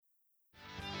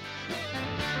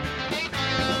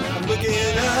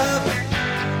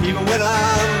even when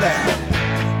I'm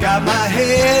down. Got my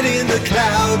head in the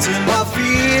clouds and my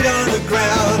feet on the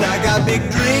ground. I got big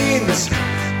dreams,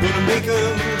 gonna make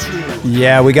them true.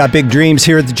 Yeah, we got big dreams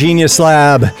here at the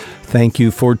GeniusLab. Thank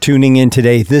you for tuning in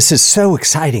today. This is so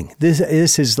exciting. This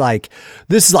is like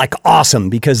awesome,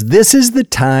 because this is the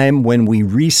time when we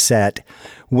reset,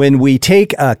 when we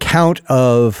take account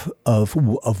of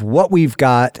what we've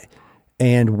got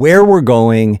and where we're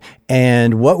going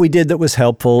and what we did that was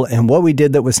helpful and what we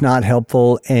did that was not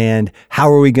helpful, and how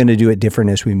are we going to do it different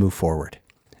as we move forward.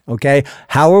 Okay?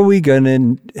 How are we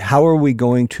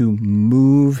going to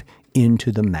move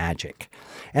into the magic?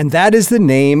 And that is the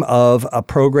name of a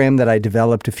program that I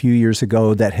developed a few years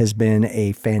ago that has been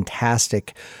a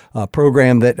fantastic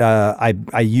program that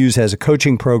I use as a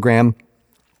coaching program.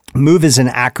 MOVE is an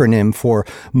acronym for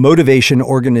Motivation,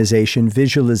 Organization,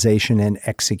 Visualization, and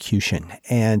Execution.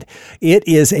 And it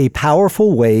is a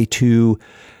powerful way to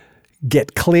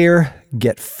get clear,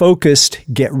 get focused,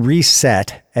 get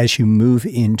reset as you move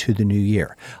into the new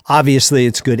year. Obviously,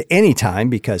 it's good anytime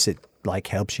because it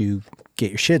helps you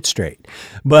get your shit straight.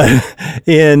 But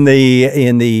in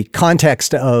the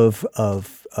context of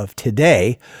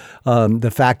today,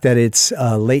 the fact that it's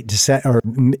late December, or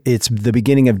it's the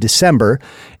beginning of December,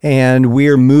 and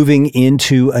we're moving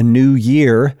into a new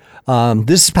year,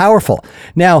 this is powerful.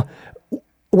 Now,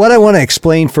 what I want to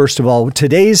explain first of all,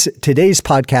 today's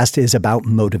podcast is about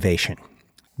motivation.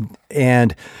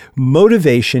 And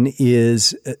motivation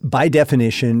is, by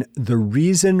definition, the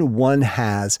reason one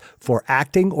has for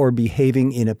acting or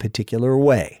behaving in a particular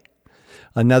way.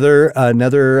 Another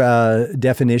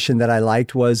definition that I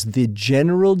liked was the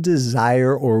general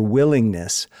desire or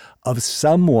willingness of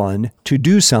someone to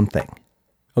do something.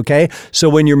 Okay? So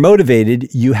when you're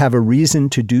motivated, you have a reason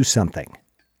to do something.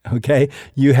 Okay?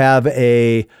 You have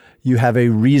a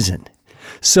reason.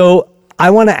 So I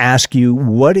want to ask you,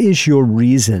 what is your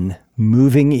reason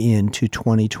moving into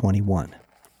 2021?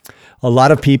 A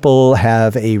lot of people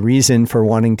have a reason for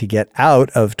wanting to get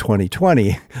out of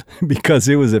 2020 because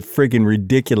it was a friggin'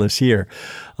 ridiculous year.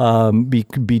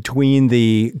 Between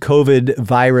the COVID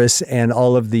virus and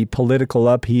all of the political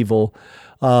upheaval,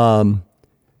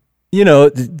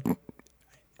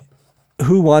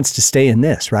 who wants to stay in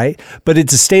this, right? But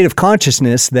it's a state of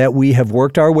consciousness that we have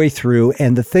worked our way through.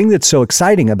 And the thing that's so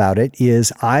exciting about it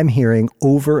is I'm hearing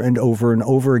over and over and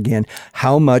over again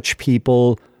how much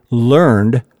people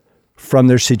learned from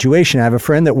their situation. I have a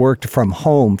friend that worked from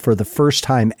home for the first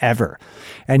time ever.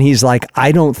 And he's like,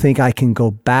 I don't think I can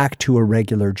go back to a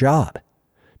regular job,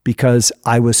 because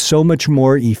I was so much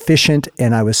more efficient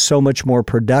and I was so much more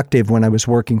productive when I was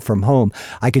working from home.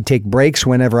 I could take breaks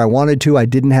whenever I wanted to. I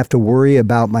didn't have to worry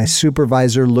about my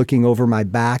supervisor looking over my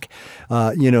back,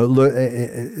 wondering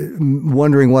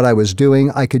what I was doing.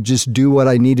 I could just do what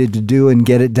I needed to do and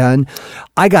get it done.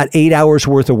 I got 8 hours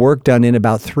worth of work done in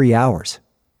about 3 hours.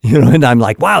 And I'm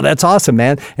like, wow, that's awesome,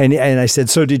 man. And I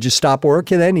said, so did you stop work?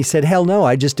 And then he said, hell no,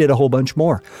 I just did a whole bunch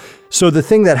more. So the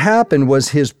thing that happened was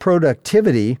his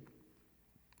productivity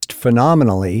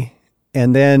phenomenally,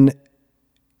 and then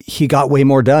he got way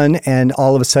more done, and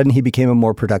all of a sudden he became a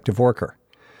more productive worker.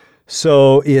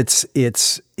 So it's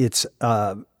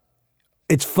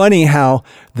funny how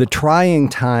the trying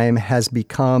time has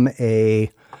become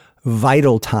a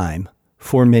vital time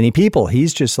for many people.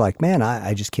 He's just like, man,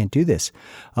 I just can't do this.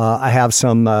 I have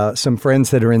some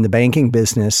friends that are in the banking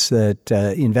business, that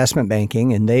investment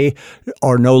banking, and they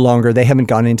haven't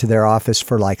gone into their office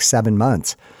for like 7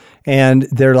 months. And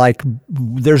they're like,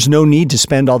 there's no need to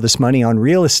spend all this money on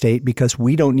real estate because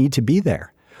we don't need to be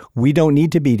there. We don't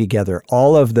need to be together.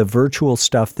 All of the virtual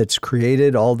stuff that's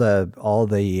created, all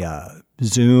the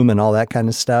Zoom and all that kind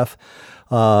of stuff,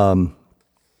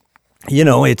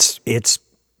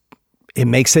 it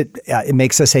makes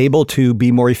us able to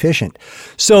be more efficient.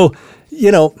 So,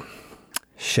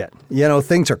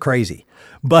 things are crazy.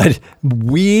 But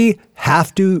we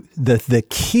have to, the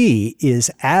key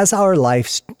is, as our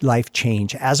life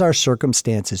change, as our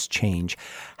circumstances change,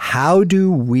 how do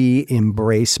we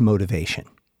embrace motivation?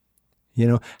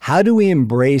 How do we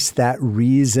embrace that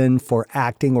reason for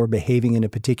acting or behaving in a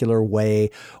particular way,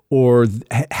 or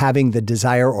having the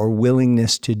desire or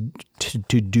willingness to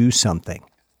do something?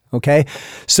 Okay.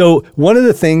 So one of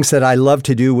the things that I love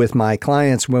to do with my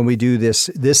clients when we do this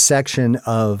section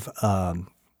of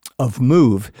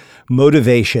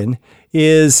motivation,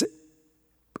 is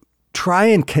try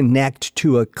and connect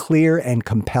to a clear and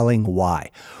compelling why.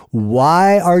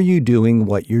 Why are you doing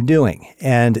what you're doing?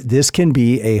 And this can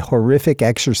be a horrific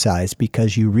exercise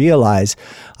because you realize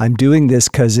I'm doing this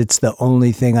because it's the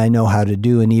only thing I know how to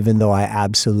do. And even though I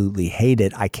absolutely hate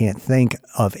it, I can't think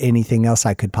of anything else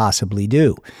I could possibly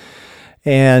do.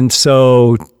 And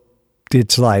so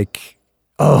it's like,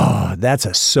 oh, that's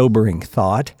a sobering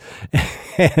thought.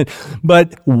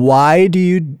 But why do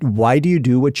you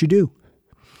do what you do?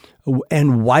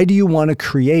 And why do you want to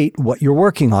create what you're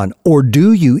working on? Or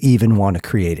do you even want to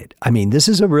create it? I mean, this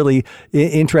is a really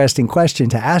interesting question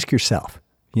to ask yourself.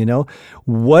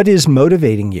 What is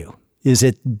motivating you? Is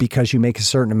it because you make a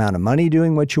certain amount of money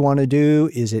doing what you want to do?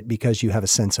 Is it because you have a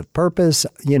sense of purpose?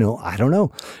 I don't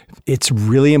know. It's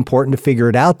really important to figure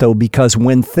it out, though, because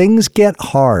when things get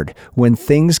hard, when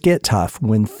things get tough,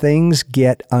 when things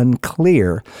get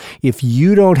unclear, if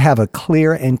you don't have a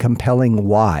clear and compelling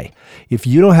why, if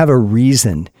you don't have a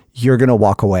reason, you're going to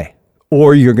walk away.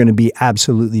 Or you're going to be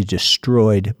absolutely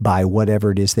destroyed by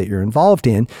whatever it is that you're involved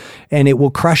in, and it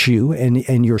will crush you,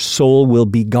 and your soul will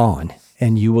be gone.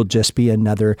 And you will just be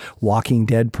another walking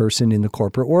dead person in the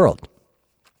corporate world,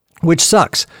 which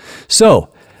sucks.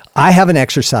 So I have an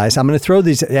exercise. I'm going to throw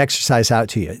this exercise out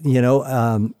to you,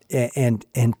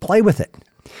 and play with it.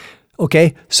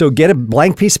 Okay, so get a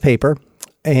blank piece of paper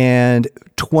and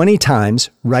 20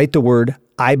 times write the word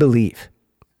I believe.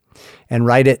 And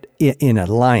write it in a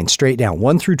line straight down,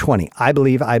 1 through 20. I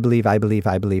believe, I believe, I believe,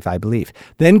 I believe, I believe.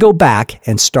 Then go back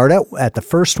and start out at the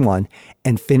first one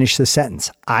and finish the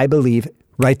sentence. I believe,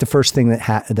 write the first thing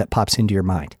that pops into your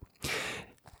mind.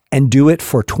 And do it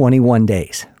for 21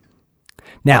 days.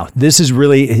 Now, this is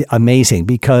really amazing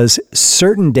because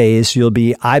certain days you'll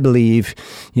be, I believe,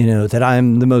 that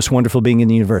I'm the most wonderful being in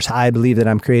the universe. I believe that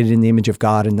I'm created in the image of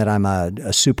God and that I'm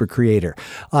a super creator.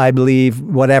 I believe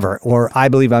whatever, or I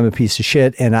believe I'm a piece of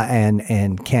shit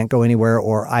and can't go anywhere,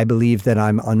 or I believe that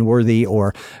I'm unworthy,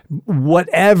 or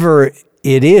whatever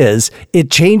it is, it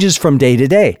changes from day to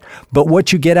day. But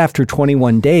what you get after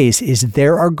 21 days is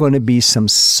there are going to be some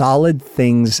solid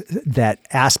things,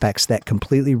 aspects that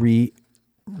completely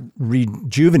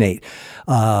rejuvenate,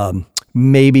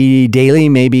 maybe daily,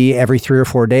 maybe every 3 or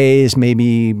 4 days,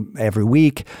 maybe every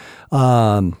week.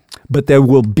 But there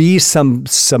will be some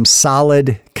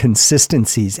solid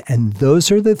consistencies. And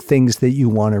those are the things that you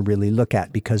want to really look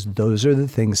at, because those are the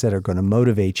things that are going to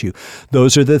motivate you.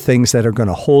 Those are the things that are going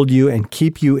to hold you and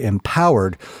keep you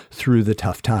empowered through the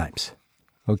tough times.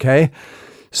 Okay?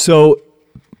 So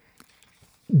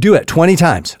do it 20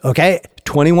 times. Okay?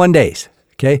 21 days.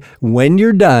 Okay, when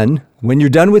you're done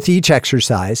with each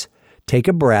exercise, take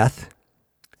a breath,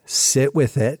 sit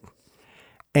with it,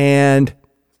 and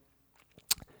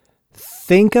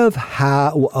think of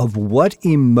what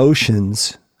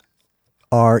emotions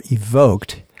are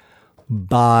evoked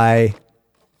by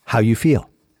how you feel,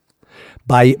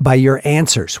 by your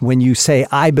answers. When you say,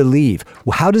 I believe,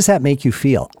 well, how does that make you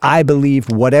feel? I believe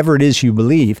whatever it is you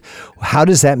believe, how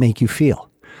does that make you feel?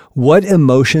 What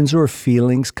emotions or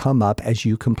feelings come up as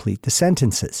you complete the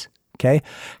sentences? Okay.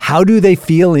 How do they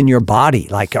feel in your body?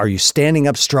 Like, are you standing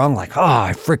up strong? Like, oh,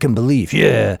 I freaking believe.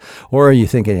 Yeah. Or are you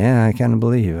thinking, yeah, I kind of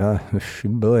believe.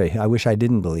 Boy, I wish I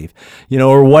didn't believe,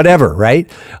 or whatever.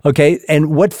 Right. Okay.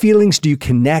 And what feelings do you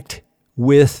connect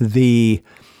with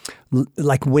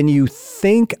like when you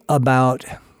think about,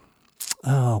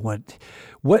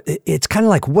 it's kind of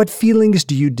like, what feelings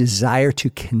do you desire to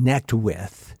connect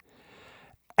with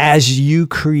as you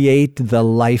create the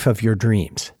life of your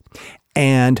dreams?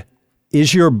 And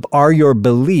are your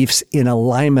beliefs in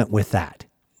alignment with that?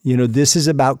 This is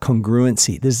about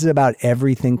congruency. This is about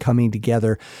everything coming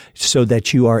together so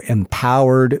that you are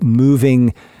empowered,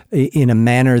 moving in a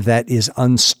manner that is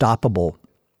unstoppable.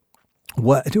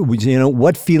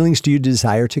 What feelings do you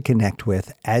desire to connect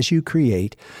with as you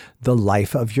create the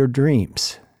life of your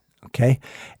dreams? Okay.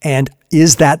 And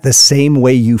is that the same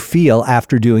way you feel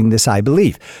after doing this, I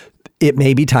believe? It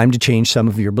may be time to change some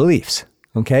of your beliefs.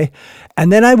 Okay.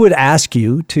 And then I would ask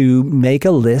you to make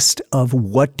a list of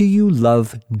what do you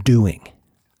love doing?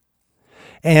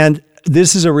 And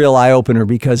this is a real eye opener,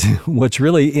 because what's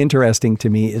really interesting to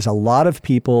me is a lot of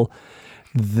people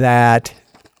that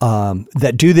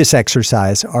do this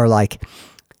exercise are like,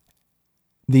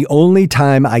 the only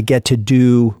time I get to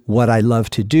do what I love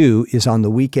to do is on the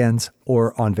weekends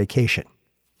or on vacation.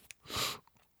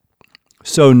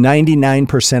 So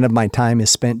 99% of my time is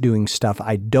spent doing stuff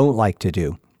I don't like to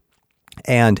do.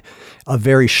 And a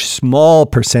very small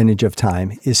percentage of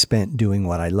time is spent doing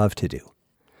what I love to do.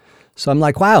 So I'm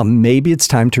like, wow, maybe it's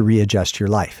time to readjust your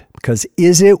life. Because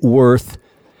is it worth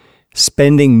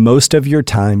spending most of your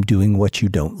time doing what you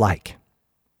don't like.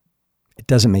 It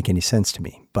doesn't make any sense to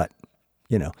me, but,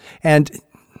 and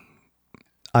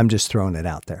I'm just throwing it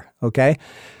out there, okay?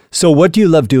 So what do you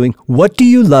love doing? What do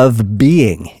you love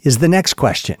being is the next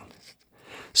question.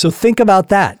 So think about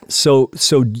that. So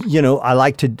I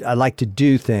like to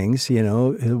do things,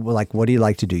 like what do you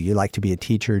like to do? You like to be a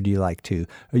teacher? Do you like to?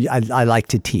 I like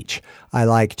to teach. I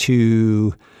like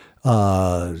to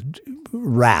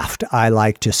raft. I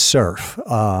like to surf.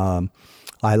 I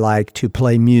like to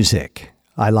play music.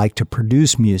 I like to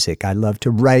produce music. I love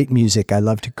to write music. I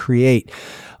love to create.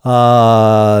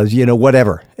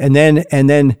 Whatever. And then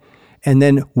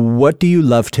what do you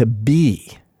love to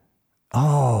be?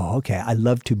 Oh, okay. I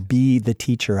love to be the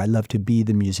teacher. I love to be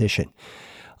the musician.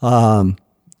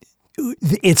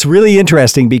 It's really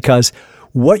interesting because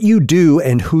what you do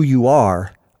and who you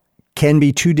are can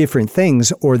be two different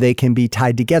things, or they can be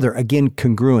tied together. Again,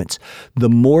 congruence. The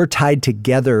more tied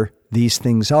together these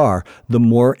things are, the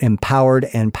more empowered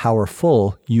and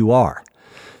powerful you are.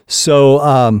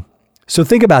 So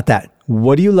think about that.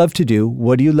 What do you love to do?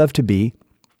 What do you love to be?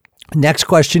 Next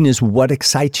question is, what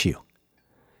excites you?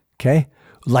 Okay.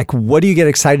 Like, what do you get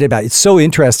excited about? It's so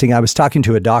interesting. I was talking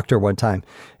to a doctor one time,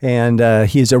 and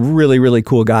he's a really, really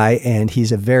cool guy, and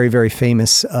he's a very, very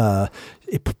famous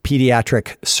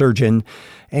pediatric surgeon.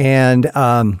 And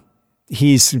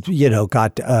he's,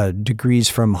 got degrees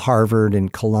from Harvard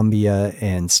and Columbia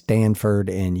and Stanford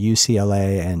and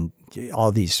UCLA and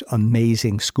all these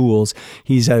amazing schools.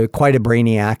 He's quite a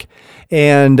brainiac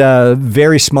and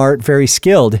very smart, very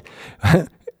skilled.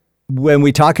 When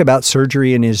we talk about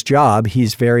surgery in his job,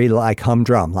 he's very like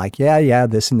humdrum, like, yeah,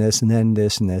 this and this, and then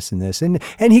this and this and this. And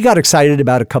he got excited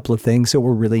about a couple of things that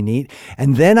were really neat.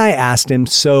 And then I asked him,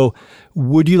 so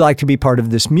would you like to be part of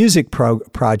this music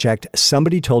project?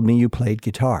 Somebody told me you played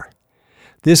guitar.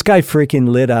 This guy freaking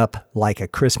lit up like a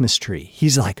Christmas tree.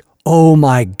 He's like, oh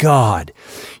my God.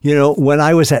 When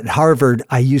I was at Harvard,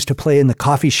 I used to play in the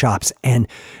coffee shops, and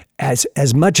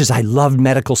as much as I loved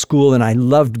medical school and I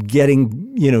loved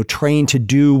getting, trained to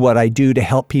do what I do to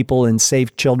help people and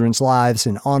save children's lives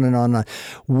and on and on,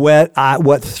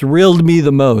 what thrilled me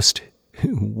the most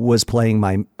was playing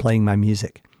my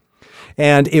music.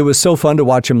 And it was so fun to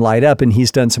watch him light up, and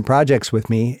he's done some projects with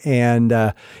me. And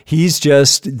he's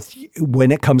just,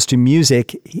 when it comes to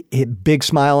music, big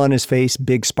smile on his face,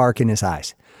 big spark in his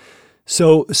eyes.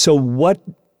 So what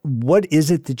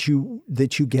is it that you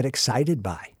get excited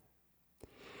by?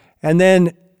 And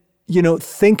then,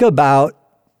 think about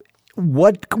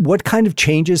what kind of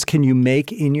changes can you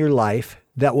make in your life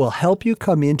that will help you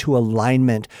come into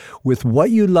alignment with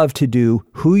what you love to do,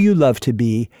 who you love to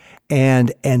be,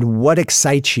 and what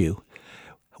excites you.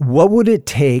 What would it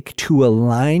take to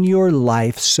align your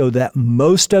life so that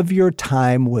most of your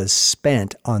time was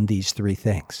spent on these three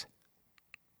things?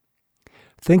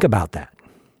 Think about that.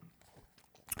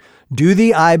 Do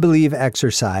the I believe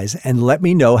exercise and let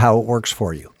me know how it works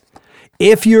for you.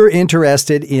 If you're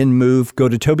interested in Move, go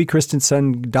to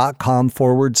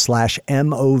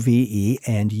tobychristensen.com/MOVE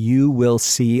and you will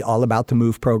see all about the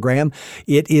Move program.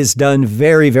 It is done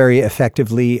very, very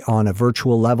effectively on a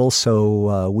virtual level,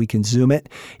 so we can Zoom it.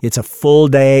 It's a full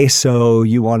day, so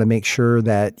you want to make sure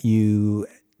that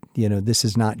this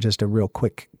is not just a real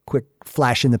quick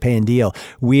flash in the pan deal.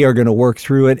 We are going to work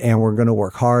through it, and we're going to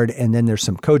work hard. And then there's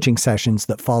some coaching sessions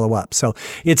that follow up. So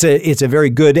it's a very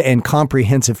good and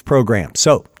comprehensive program.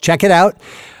 So check it out.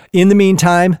 In the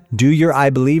meantime, do your I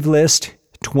believe list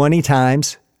 20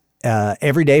 times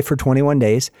every day for 21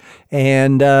 days.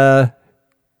 And let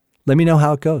me know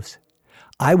how it goes.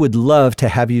 I would love to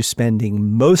have you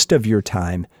spending most of your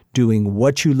time doing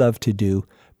what you love to do,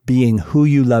 being who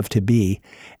you love to be,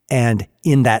 and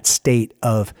in that state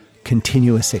of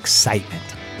continuous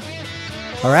excitement.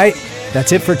 All right,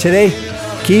 that's it for today.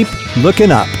 Keep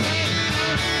looking up.